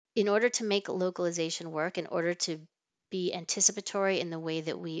in order to make localization work, in order to be anticipatory in the way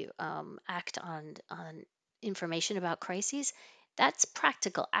that we act on information about crises, that's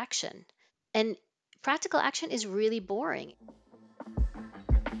practical action. And practical action is really boring.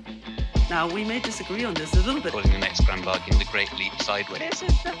 Now, we may disagree on this a little bit. Calling the next grand bargain the Great Leap Sideways. This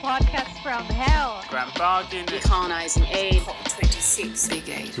is the podcast from hell. Grand bargain. Decolonizing aid. COP26. Big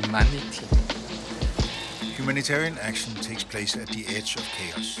Aid. Humanity. Humanitarian action takes place at the edge of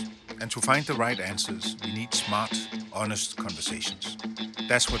chaos. And to find the right answers, we need smart, honest conversations.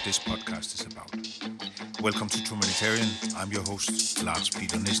 That's what this podcast is about. Welcome to Humanitarian. I'm your host, Lars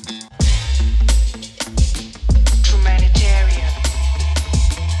Peter Nissen. Humanitarian.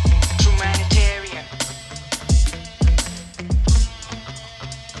 Humanitarian.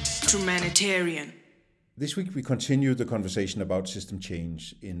 Humanitarian. This week we continue the conversation about system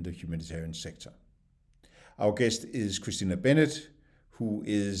change in the humanitarian sector. Our guest is Christina Bennett, who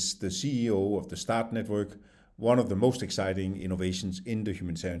is the CEO of the START Network, one of the most exciting innovations in the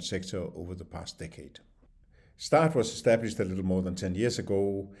humanitarian sector over the past decade. START was established a little more than 10 years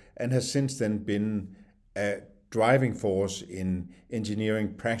ago and has since then been a driving force in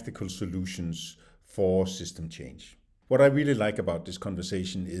engineering practical solutions for system change. What I really like about this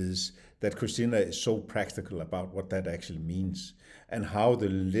conversation is that Christina is so practical about what that actually means and how the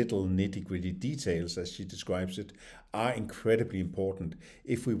little nitty-gritty details, as she describes it, are incredibly important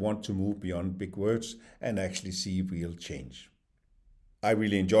if we want to move beyond big words and actually see real change. I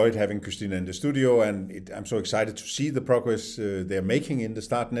really enjoyed having Christina in the studio, and I'm so excited to see the progress they're making in the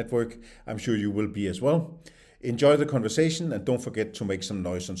START network. I'm sure you will be as well. Enjoy the conversation, and don't forget to make some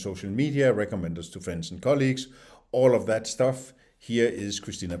noise on social media, recommend us to friends and colleagues, all of that stuff. Here is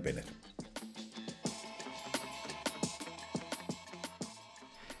Christina Bennett.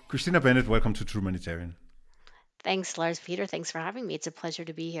 Christina Bennett, welcome to True Humanitarian. Thanks, Lars Peter. Thanks for having me. It's a pleasure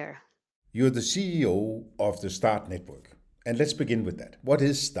to be here. You're the CEO of the START network. And let's begin with that. What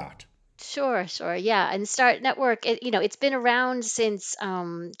is START? Sure. Yeah. And Start Network, it's been around since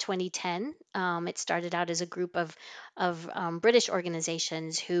 2010. It started out as a group of British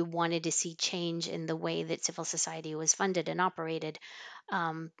organizations who wanted to see change in the way that civil society was funded and operated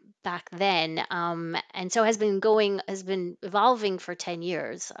back then, and so has been evolving for 10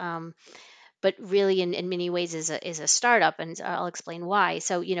 years. But really, in many ways, is a startup, and I'll explain why.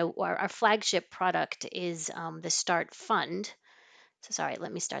 So, our flagship product is the Start Fund. So sorry,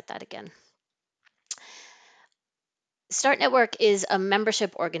 let me start that again. Start Network is a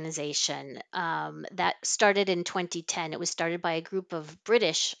membership organization that started in 2010. It was started by a group of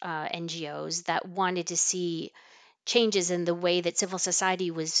British NGOs that wanted to see changes in the way that civil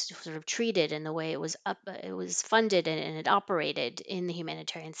society was sort of treated and the way it was funded and it operated in the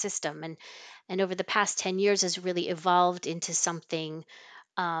humanitarian system. And over the past 10 years has really evolved into something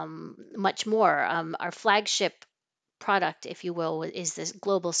much more. Our flagship product, if you will, is this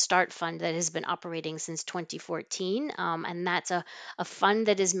Global Start Fund that has been operating since 2014. And that's a fund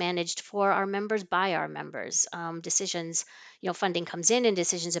that is managed for our members by our members. Decisions, funding comes in, and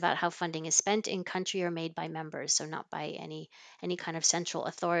decisions about how funding is spent in country are made by members, so not by any kind of central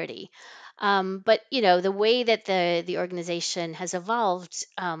authority. But the way that the organization has evolved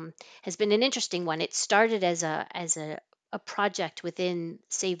has been an interesting one. It started as a project within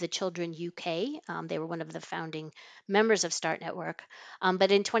Save the Children UK. They were one of the founding members of Start Network,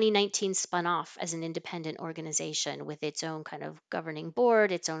 but in 2019 spun off as an independent organization with its own kind of governing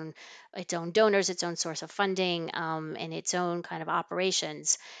board, its own donors, its own source of funding, and its own kind of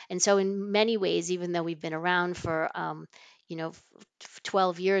operations. And so, in many ways, even though we've been around for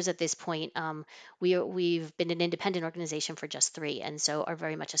 12 years at this point, we've been an independent organization for just 3, and so are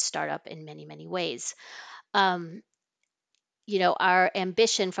very much a startup in many, many ways. Um, our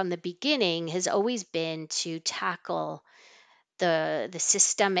ambition from the beginning has always been to tackle the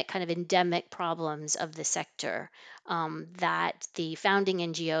systemic kind of endemic problems of the sector that the founding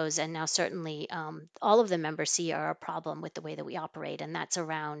NGOs and now certainly all of the members see are a problem with the way that we operate, and that's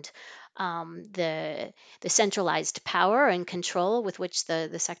around the centralized power and control with which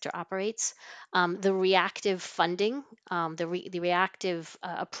the sector operates, the reactive funding, the reactive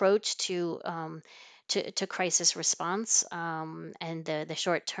approach to crisis response, and the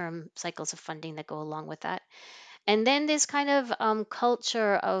short-term cycles of funding that go along with that. And then this kind of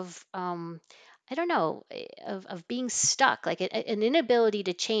culture of I don't know, of being stuck, like an inability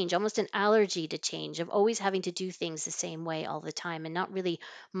to change, almost an allergy to change, of always having to do things the same way all the time and not really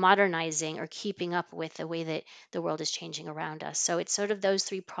modernizing or keeping up with the way that the world is changing around us. So it's sort of those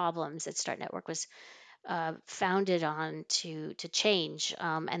 3 problems that Start Network was founded on to change,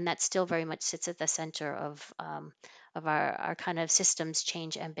 and that still very much sits at the center our kind of systems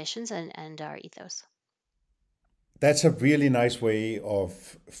change ambitions and our ethos. That's a really nice way of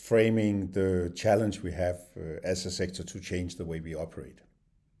framing the challenge we have as a sector to change the way we operate.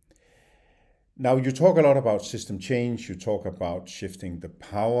 Now, you talk a lot about system change, you talk about shifting the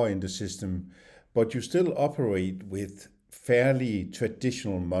power in the system, but you still operate with fairly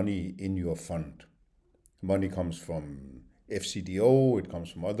traditional money in your fund. Money comes from FCDO, it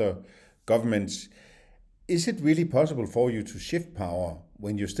comes from other governments. Is it really possible for you to shift power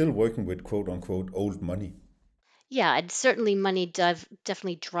when you're still working with quote unquote old money? Yeah, and certainly money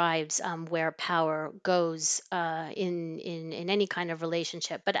definitely drives where power goes in any kind of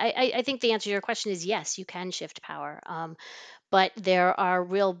relationship. But I think the answer to your question is yes, you can shift power, but there are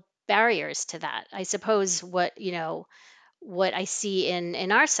real barriers to that. I suppose what I see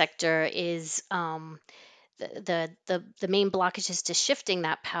in our sector is the main blockages to shifting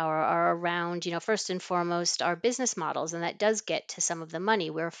that power are around, first and foremost, our business models, and that does get to some of the money.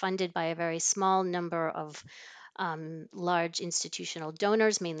 We're funded by a very small number of large institutional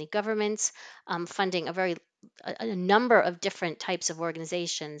donors, mainly governments, funding a number of different types of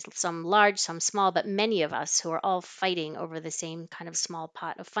organizations, some large, some small, but many of us who are all fighting over the same kind of small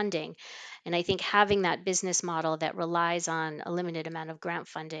pot of funding. And I think having that business model that relies on a limited amount of grant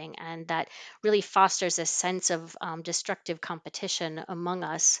funding and that really fosters a sense of destructive competition among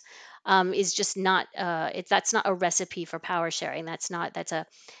us is just not that's not a recipe for power sharing. That's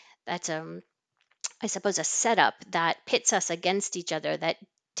I suppose, a setup that pits us against each other, that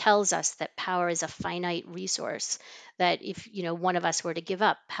tells us that power is a finite resource, that if one of us were to give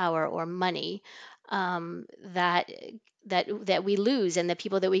up power or money, that that we lose and the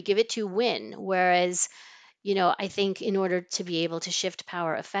people that we give it to win. Whereas, I think in order to be able to shift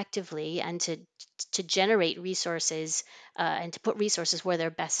power effectively and to generate resources and to put resources where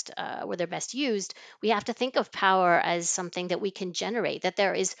they're best used, we have to think of power as something that we can generate. That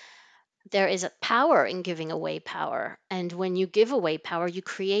there is a power in giving away power. And when you give away power, you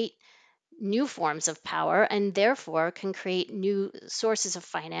create new forms of power and therefore can create new sources of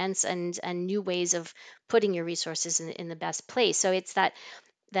finance and new ways of putting your resources in the best place. So it's that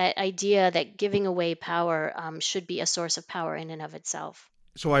idea that giving away power should be a source of power in and of itself.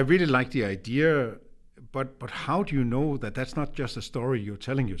 So I really like the idea, but how do you know that that's not just a story you're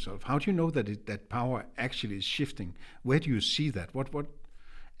telling yourself? How do you know that that power actually is shifting? Where do you see that? What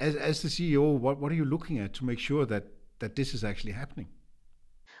as the CEO, what are you looking at to make sure that this is actually happening?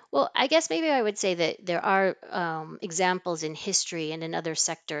 Well, I guess maybe I would say that there are examples in history and in other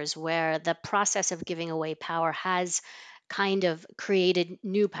sectors where the process of giving away power has kind of created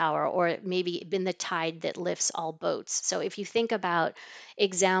new power or maybe been the tide that lifts all boats. So if you think about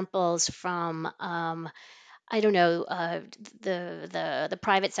examples from I don't know, the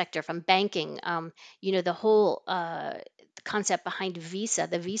private sector, from banking. The whole concept behind Visa,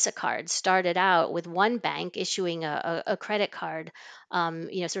 the Visa card, started out with one bank issuing a credit card,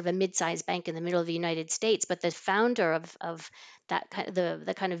 sort of a mid-sized bank in the middle of the United States. But the founder of that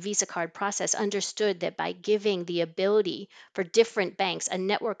the kind of Visa card process understood that by giving the ability for different banks, a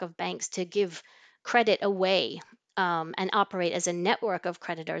network of banks, to give credit away and operate as a network of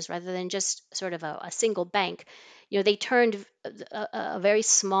creditors rather than just sort of a single bank. They turned a very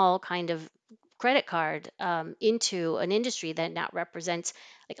small kind of credit card into an industry that now represents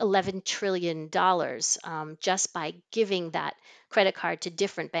like $11 trillion just by giving that credit card to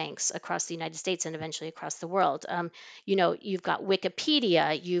different banks across the United States and eventually across the world. You've got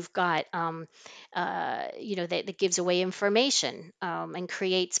Wikipedia, you've got that gives away information and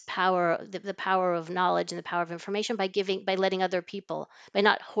creates power, the power of knowledge and the power of information by letting other people, by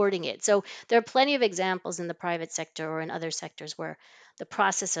not hoarding it. So there are plenty of examples in the private sector or in other sectors where the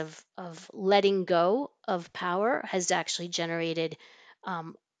process of letting go of power has actually generated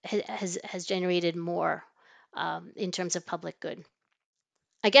has generated more in terms of public good.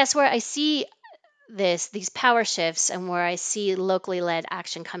 I guess where I see these power shifts and where I see locally led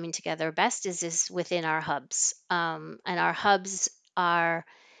action coming together best is within our hubs. And our hubs are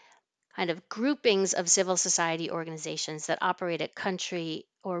kind of groupings of civil society organizations that operate at country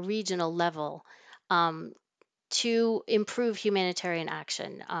or regional level um, to improve humanitarian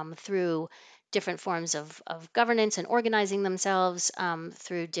action through different forms of governance and organizing themselves,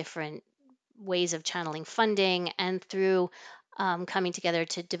 through different ways of channeling funding, and through coming together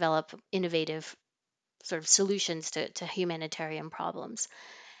to develop innovative sort of solutions to humanitarian problems.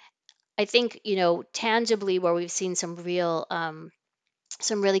 I think, tangibly where we've seen some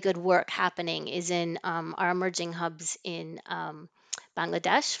really good work happening is in our emerging hubs in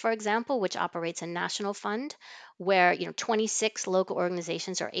Bangladesh, for example, which operates a national fund where 26 local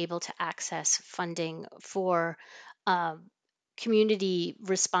organizations are able to access funding for um, community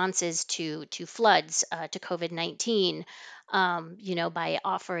responses to floods, to COVID-19, by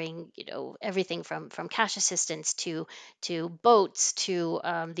offering, everything from cash assistance to boats to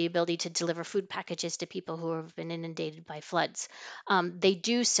the ability to deliver food packages to people who have been inundated by floods. They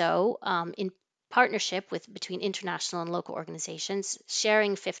do so in partnership with between international and local organizations,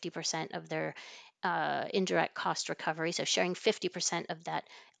 sharing 50% of their indirect cost recovery, so sharing 50% of that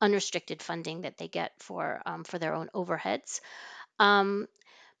unrestricted funding that they get for their own overheads. Um,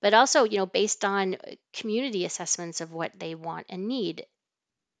 but also, based on community assessments of what they want and need.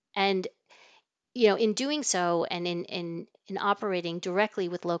 And in doing so, and in operating directly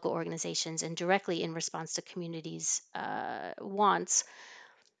with local organizations and directly in response to communities' wants,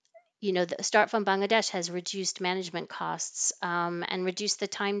 the Start Fund Bangladesh has reduced management costs, and reduced the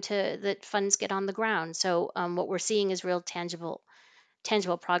time to that funds get on the ground. So what we're seeing is real tangible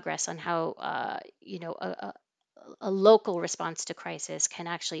progress on how a local response to crisis can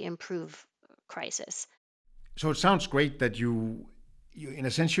actually improve crisis. So it sounds great that you in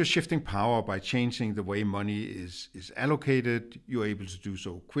a sense, you're shifting power by changing the way money is allocated. You're able to do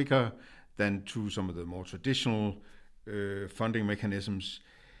so quicker than through some of the more traditional funding mechanisms.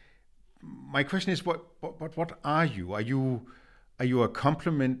 My question is, what are you? Are you a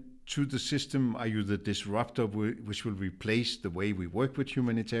complement to the system? Are you the disruptor which will replace the way we work with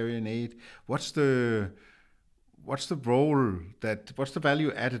humanitarian aid? What's the role what's the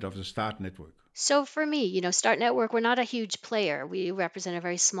value added of the Start Network? So for me, Start Network, we're not a huge player. We represent a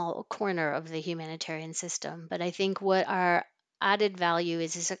very small corner of the humanitarian system. But I think what our added value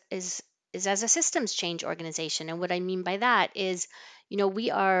is as a systems change organization. And what I mean by that is,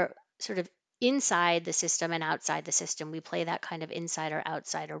 we are sort of inside the system and outside the system. We play that kind of insider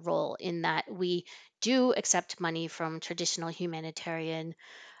outsider role in that we do accept money from traditional humanitarian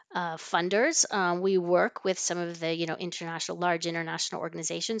funders. We work with some of the large international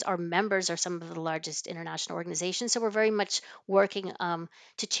organizations. Our members are some of the largest international organizations, so we're very much working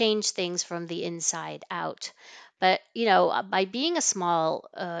to change things from the inside out. But by being a small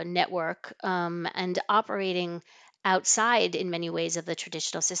network and operating outside in many ways of the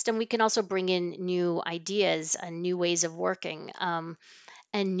traditional system, we can also bring in new ideas and new ways of working.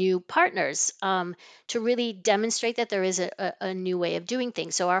 And new partners, to really demonstrate that there is a new way of doing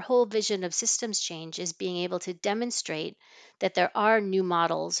things. So, our whole vision of systems change is being able to demonstrate that there are new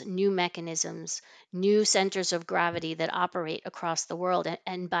models, new mechanisms, new centers of gravity that operate across the world.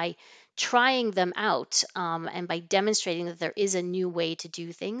 And by trying them out, and by demonstrating that there is a new way to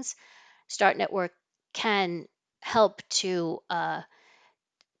do things, Start Network can help to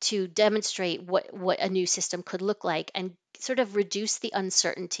demonstrate what a new system could look like and sort of reduce the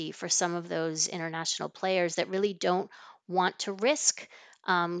uncertainty for some of those international players that really don't want to risk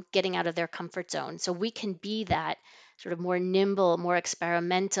getting out of their comfort zone. So we can be that sort of more nimble, more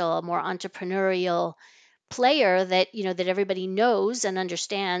experimental, more entrepreneurial player that that everybody knows and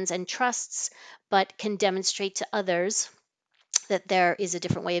understands and trusts, but can demonstrate to others that there is a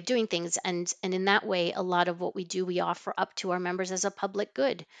different way of doing things. And in that way, a lot of what we do, we offer up to our members as a public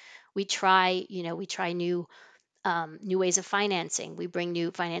good. We try new ways of financing. We bring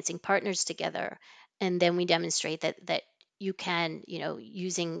new financing partners together, and then we demonstrate that you can,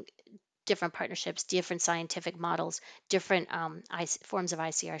 using different partnerships, different scientific models, different forms of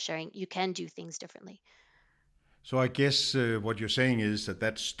ICR sharing, you can do things differently. So I guess what you're saying is that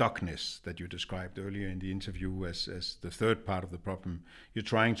stuckness that you described earlier in the interview as the third part of the problem, you're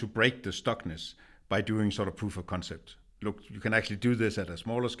trying to break the stuckness by doing sort of proof of concept. Look, you can actually do this at a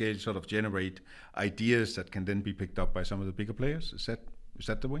smaller scale, sort of generate ideas that can then be picked up by some of the bigger players. Is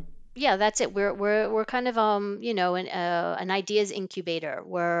that the way? Yeah, that's it. We're kind of an ideas incubator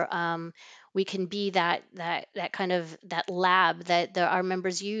where we can be that kind of that lab that our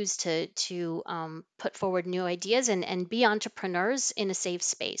members use to put forward new ideas and be entrepreneurs in a safe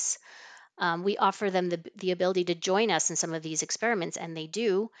space. We offer them the ability to join us in some of these experiments, and they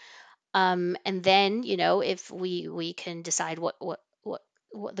do. And then, if we can decide what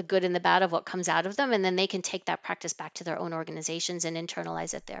the good and the bad of what comes out of them, and then they can take that practice back to their own organizations and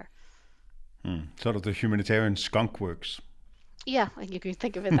internalize it there. Sort of the humanitarian skunk works. Yeah, you can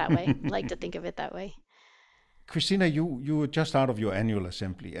think of it that way. I like to think of it that way. Christina, you were just out of your annual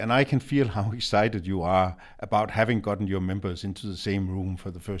assembly, and I can feel how excited you are about having gotten your members into the same room for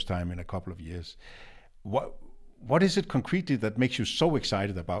the first time in a couple of years. What what is it concretely that makes you so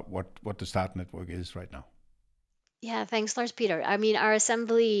excited about what the Start Network is right now? Yeah, thanks, Lars Peter. I mean, our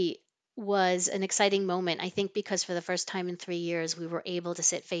assembly was an exciting moment, I think, because for the first time in 3 years, we were able to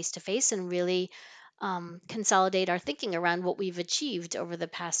sit face to face and really consolidate our thinking around what we've achieved over the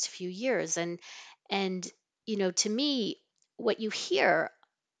past few years. And to me, what you hear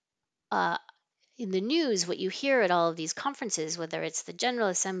uh, in the news, what you hear at all of these conferences, whether it's the General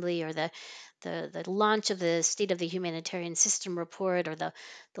Assembly or the launch of the State of the Humanitarian System report or the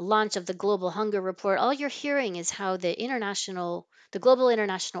launch of the Global Hunger report, all you're hearing is how the global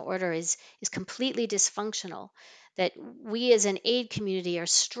international order is completely dysfunctional. That we as an aid community are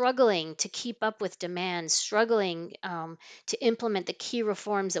struggling to keep up with demands, struggling to implement the key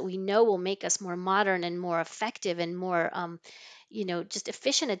reforms that we know will make us more modern and more effective and more just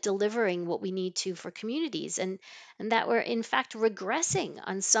efficient at delivering what we need to for communities, and that we're in fact regressing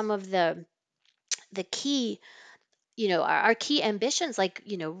on some of the key our key ambitions, like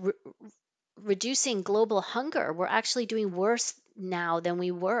reducing global hunger. We're actually doing worse now than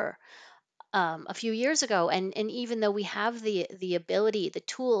we were a few years ago, and even though we have the ability, the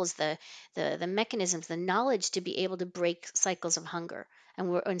tools, the mechanisms, the knowledge to be able to break cycles of hunger,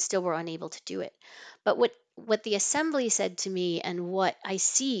 and still we're unable to do it. But what the assembly said to me, and what I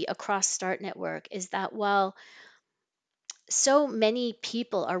see across Start Network, is that while so many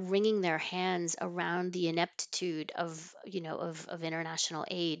people are wringing their hands around the ineptitude of international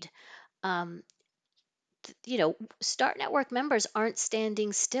aid, um, Start Network members aren't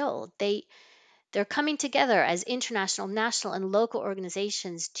standing still. They're coming together as international, national, and local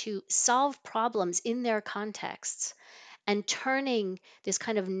organizations to solve problems in their contexts and turning this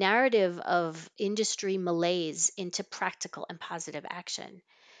kind of narrative of industry malaise into practical and positive action.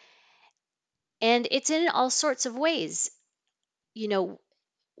 And it's in all sorts of ways. You know,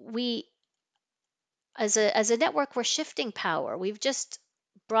 we as a network, we're shifting power. We've just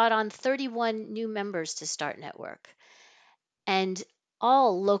brought on 31 new members to Start Network, and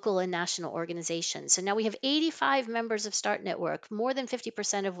all local and national organizations. So now we have 85 members of Start Network, more than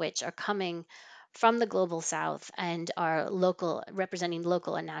 50% of which are coming from the global south and are local, representing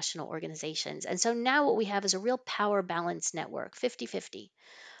local and national organizations. And so now what we have is a real power balance network, 50-50,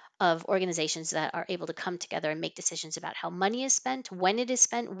 of organizations that are able to come together and make decisions about how money is spent, when it is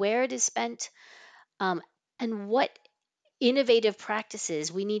spent, where it is spent, um, and what innovative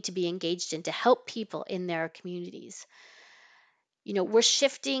practices we need to be engaged in to help people in their communities. We're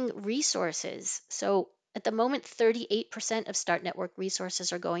shifting resources. So at the moment, 38% of Start Network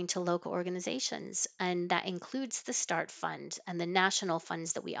resources are going to local organizations, and that includes the Start Fund and the national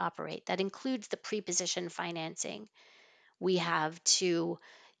funds that we operate. That includes the pre-position financing we have to,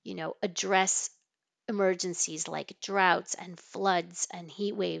 address emergencies like droughts and floods and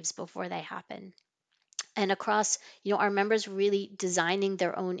heat waves before they happen. And across, our members really designing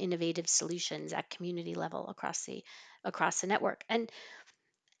their own innovative solutions at community level across the network.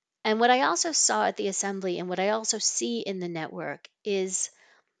 And what I also saw at the assembly, and what I also see in the network, is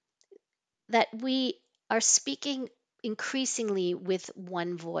that we are speaking increasingly with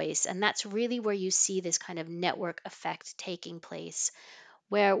one voice. And that's really where you see this kind of network effect taking place,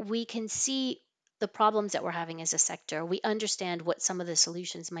 where we can see the problems that we're having as a sector. We understand what some of the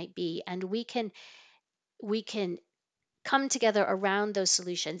solutions might be, and we can come together around those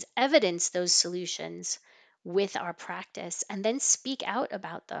solutions, evidence those solutions with our practice, and then speak out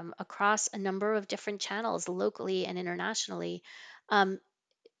about them across a number of different channels, locally and internationally,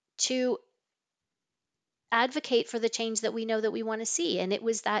 to advocate for the change that we know that we want to see. And it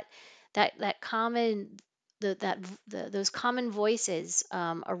was that common those common voices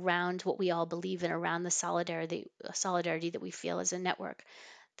around what we all believe in, around the solidarity that we feel as a network,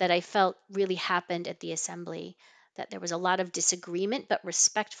 that I felt really happened at the assembly. That there was a lot of disagreement, but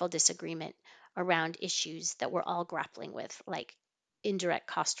respectful disagreement around issues that we're all grappling with, like indirect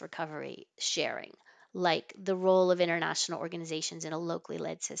cost recovery sharing, like the role of international organizations in a locally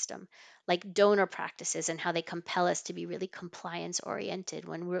led system, like donor practices and how they compel us to be really compliance oriented,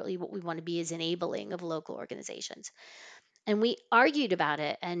 when really what we want to be is enabling of local organizations. And we argued about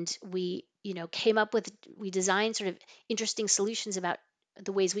it, and we designed sort of interesting solutions about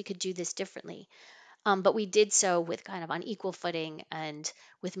the ways we could do this differently. But we did so with kind of on equal footing and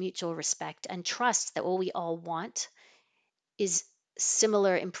with mutual respect and trust that what we all want is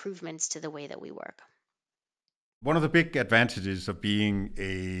similar improvements to the way that we work. One of the big advantages of being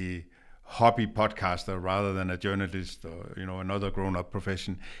a hobby podcaster rather than a journalist or another grown-up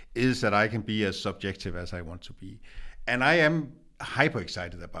profession is that I can be as subjective as I want to be. And I am hyper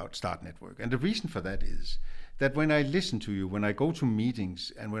excited about Start Network. And the reason for that is that when I listen to you, when I go to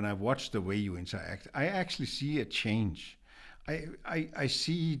meetings, and when I watch the way you interact, I actually see a change. I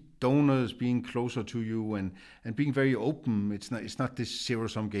see donors being closer to you and being very open. It's not this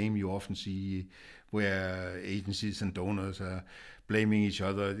zero-sum game you often see where agencies and donors are blaming each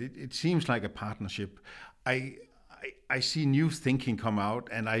other. It seems like a partnership. I see new thinking come out,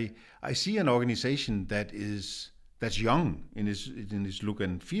 and I see an organization that's young in its look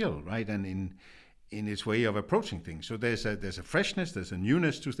and feel, right, and in its way of approaching things. So there's a freshness, there's a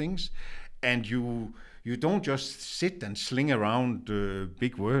newness to things, and you don't just sit and sling around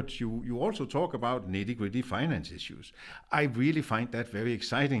big words. You also talk about nitty gritty finance issues. I really find that very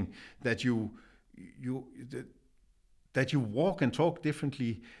exciting that you that you walk and talk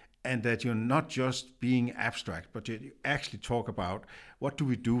differently, and that you're not just being abstract, but you actually talk about what do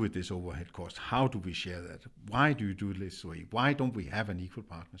we do with this overhead cost? How do we share that? Why do you do it this way? Why don't we have an equal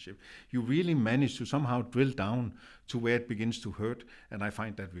partnership? You really manage to somehow drill down to where it begins to hurt, and I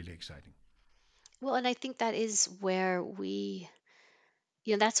find that really exciting. Well, and I think that is where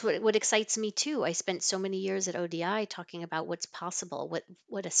that's what excites me too. I spent so many years at ODI talking about what's possible,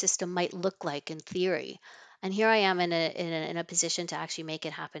 what a system might look like in theory. And here I am in a position to actually make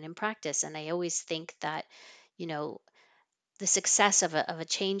it happen in practice. And I always think that, you know, the success of a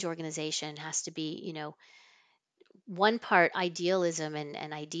change organization has to be, one part idealism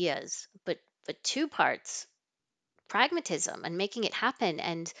and ideas, but two parts pragmatism and making it happen.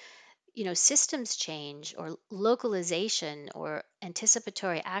 And systems change or localization or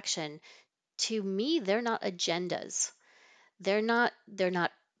anticipatory action, to me, they're not agendas. They're not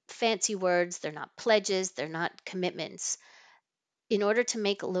fancy words, they're not pledges, they're not commitments. In order to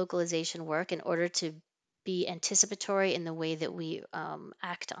make localization work, in order to be anticipatory in the way that we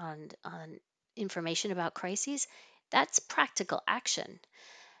act on information about crises, that's practical action.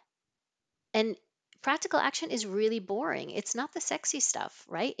 And practical action is really boring. It's not the sexy stuff,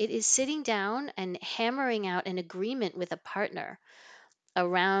 right? It is sitting down and hammering out an agreement with a partner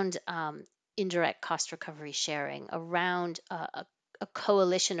around indirect cost recovery sharing, around a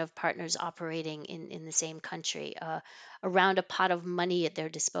coalition of partners operating in the same country, around a pot of money at their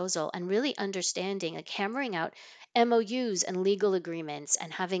disposal, and really understanding, like hammering out MOUs and legal agreements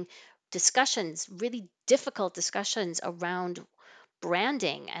and having discussions, really difficult discussions around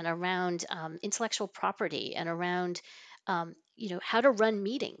branding and around intellectual property and around how to run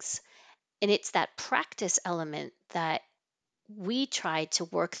meetings. And it's that practice element that we try to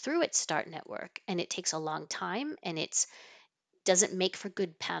work through at Start Network, and it takes a long time, and it doesn't make for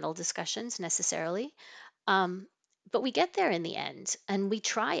good panel discussions necessarily. Um, but we get there in the end, and we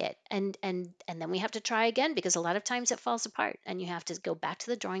try it, and then we have to try again, because a lot of times it falls apart, and you have to go back to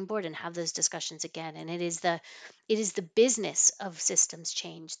the drawing board and have those discussions again. And it is the business of systems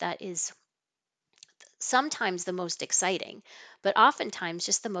change that is sometimes the most exciting, but oftentimes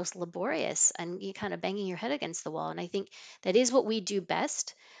just the most laborious, and you kind of banging your head against the wall. And I think that is what we do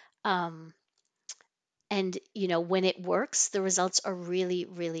best. Um, and when it works, the results are really,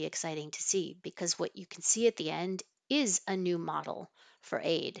 really exciting to see, because what you can see at the end is a new model for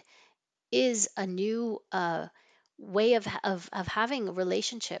aid, is a new way of having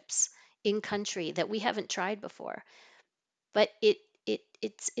relationships in country that we haven't tried before. But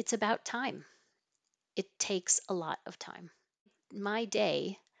it's about time. It takes a lot of time. My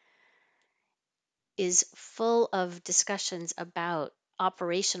day is full of discussions about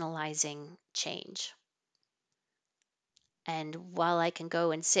operationalizing change. And while I can go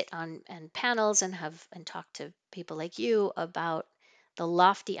and sit on and panels and have and talk to people like you about the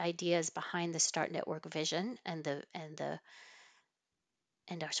lofty ideas behind the Start Network vision and our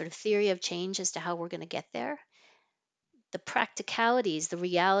sort of theory of change as to how we're going to get there, the practicalities, the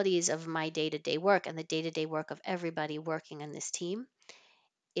realities of my day-to-day work and the day-to-day work of everybody working on this team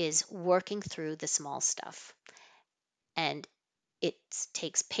is working through the small stuff. And it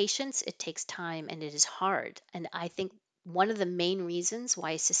takes patience, it takes time, and it is hard. And I think one of the main reasons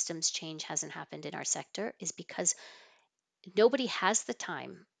why systems change hasn't happened in our sector is because nobody has the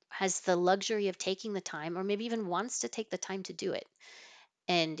time, has the luxury of taking the time, or maybe even wants to take the time to do it.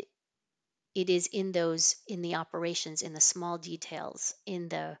 And it is in the operations, in the small details, in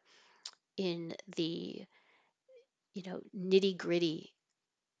the nitty gritty,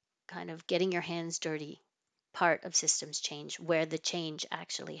 kind of getting your hands dirty part of systems change where the change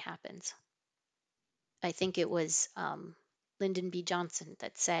actually happens. I think it was Lyndon B. Johnson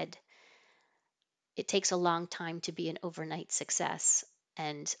that said, it takes a long time to be an overnight success.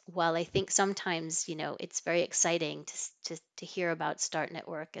 And while I think sometimes, it's very exciting to hear about Start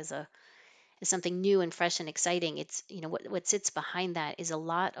Network as something new and fresh and exciting, it's, what sits behind that is a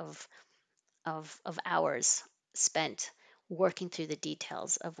lot of hours spent working through the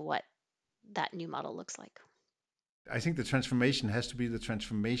details of what that new model looks like. I think the transformation has to be the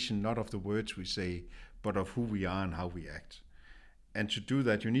transformation not of the words we say, but of who we are and how we act. And to do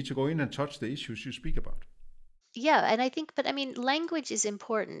that, you need to go in and touch the issues you speak about. Yeah, and I think, but I mean, language is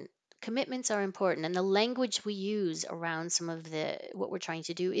important. commitments are important, and the language we use around some of the what we're trying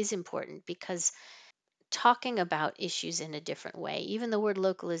to do is important, because talking about issues in a different way, even the word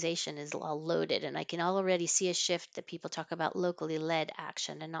localization is all loaded, and I can already see a shift that people talk about locally led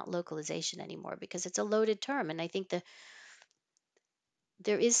action and not localization anymore, because it's a loaded term. And I think that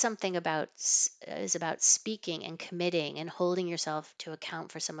there is something about is about speaking and committing and holding yourself to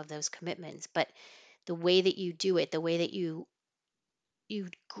account for some of those commitments, but the way that you do it, the way that you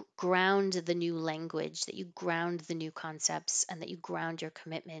ground the new language, that you ground the new concepts, and that you ground your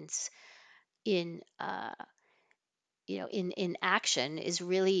commitments in in action, is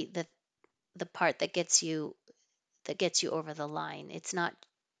really the part that gets you over the line. It's not,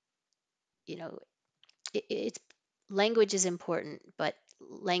 you know it's language is important, but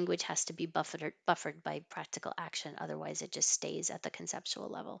language has to be buffered by practical action, otherwise it just stays at the conceptual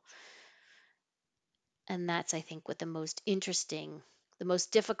level. And that's, I think, what the most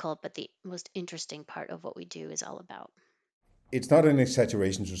difficult but the most interesting part of what we do is all about. It's not an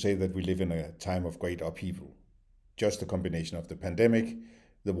exaggeration to say that we live in a time of great upheaval. Just a combination of the pandemic,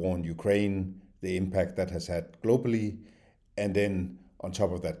 the war in Ukraine, the impact that has had globally, and then on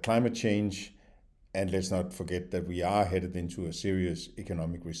top of that, climate change. And let's not forget that we are headed into a serious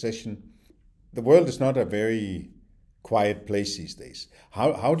economic recession. The world is not a very quiet place these days.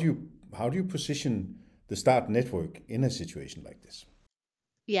 How do you position the Start Network in a situation like this?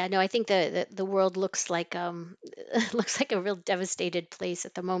 Yeah, no, I think the world looks like looks like a real devastated place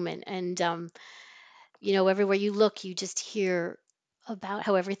at the moment. And everywhere you look, you just hear about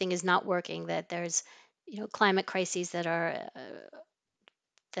how everything is not working, that there's climate crises that are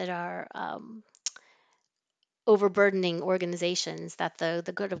overburdening organizations, that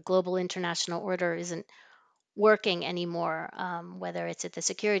the good of global international order isn't working anymore, whether it's at the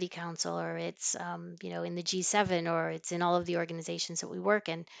Security Council, or it's in the G7, or it's in all of the organizations that we work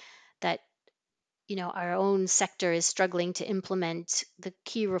in, that our own sector is struggling to implement the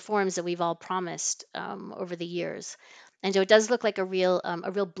key reforms that we've all promised over the years. And so it does look like a real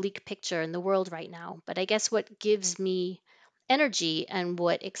bleak picture in the world right now. But I guess what gives me energy and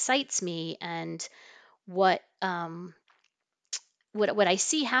what excites me, and what what I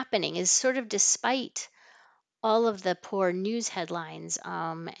see happening, is sort of, despite all of the poor news headlines,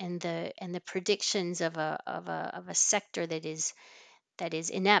 and the predictions of a sector that is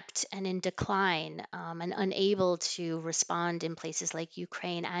inept and in decline, and unable to respond in places like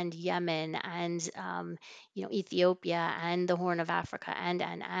Ukraine and Yemen and Ethiopia and the Horn of Africa,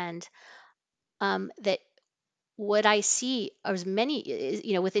 and that what I see, as many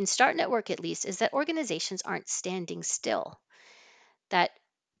within Start Network at least, is that organizations aren't standing still. That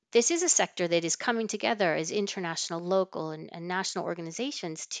this is a sector that is coming together as international, local, and national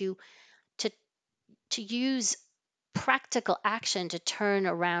organizations to to use practical action to turn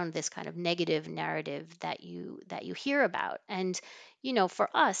around this kind of negative narrative that you hear about. And for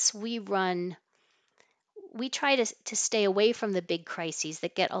us, we try to stay away from the big crises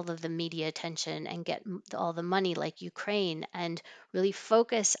that get all of the media attention and get all the money, like Ukraine, and really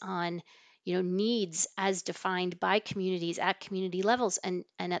focus on needs as defined by communities at community levels, and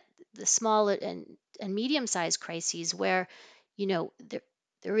at the small and medium sized crises, where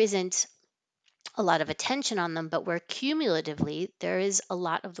there isn't a lot of attention on them, but where cumulatively there is a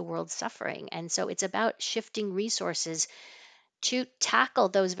lot of the world suffering. And so it's about shifting resources to tackle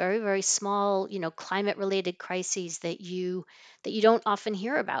those very, very small, climate related crises that you don't often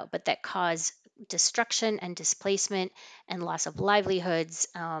hear about, but that cause destruction and displacement and loss of livelihoods,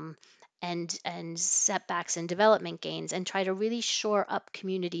 and setbacks in development gains, and try to really shore up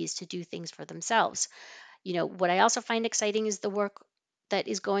communities to do things for themselves. What I also find exciting is the work that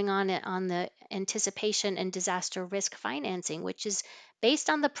is going on the anticipation and disaster risk financing, which is based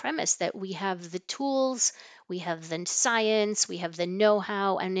on the premise that we have the tools, we have the science, we have the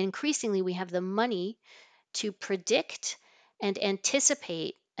know-how, and increasingly we have the money to predict and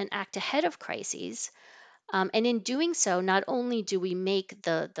anticipate and act ahead of crises. And in doing so, not only do we make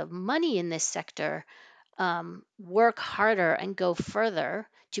the money in this sector work harder and go further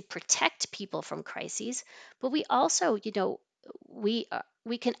to protect people from crises, but we also,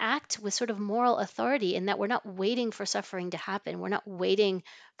 we can act with sort of moral authority, in that we're not waiting for suffering to happen. We're not waiting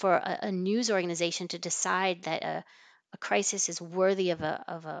for a news organization to decide that a crisis is worthy of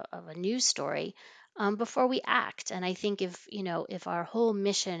a news story, before we act. And I think if our whole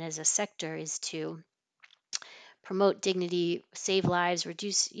mission as a sector is to promote dignity, save lives,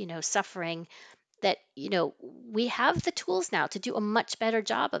 reduce suffering, that we have the tools now to do a much better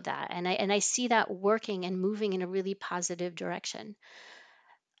job of that. And I see that working and moving in a really positive direction.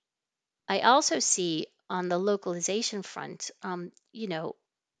 I also see, on the localization front,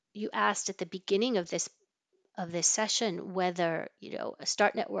 you asked at the beginning of this session whether, a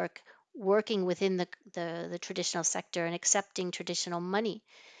Start Network working within the traditional sector and accepting traditional money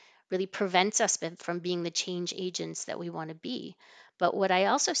really prevents us from being the change agents that we want to be. But what I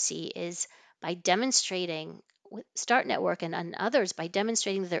also see is by demonstrating with Start Network and others, by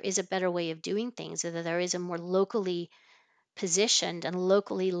demonstrating that there is a better way of doing things, that there is a more locally positioned and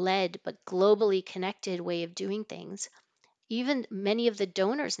locally led but globally connected way of doing things, even many of the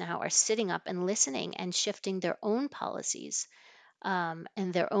donors now are sitting up and listening and shifting their own policies and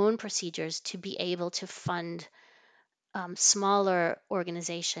their own procedures to be able to fund smaller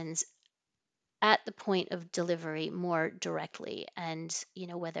organizations at the point of delivery more directly. And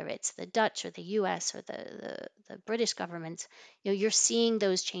whether it's the Dutch or the US or the British governments, you're seeing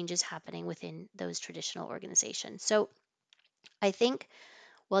those changes happening within those traditional organizations. So I think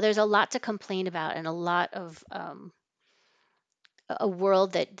while there's a lot to complain about and a lot of a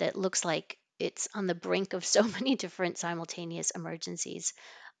world that looks like it's on the brink of so many different simultaneous emergencies,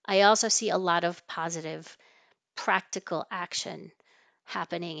 I also see a lot of positive practical action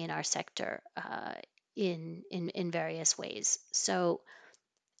happening in our sector in various ways. So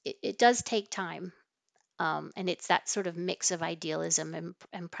it does take time, and it's that sort of mix of idealism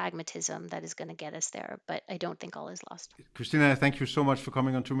and pragmatism that is going to get us there. But I don't think all is lost. Christina, thank you so much for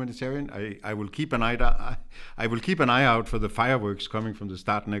coming on Humanitarian. I will keep an eye out for the fireworks coming from the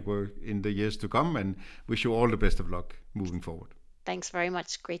Start Network in the years to come, and wish you all the best of luck moving forward. Thanks very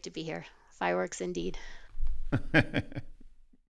much. Great to be here. Fireworks indeed.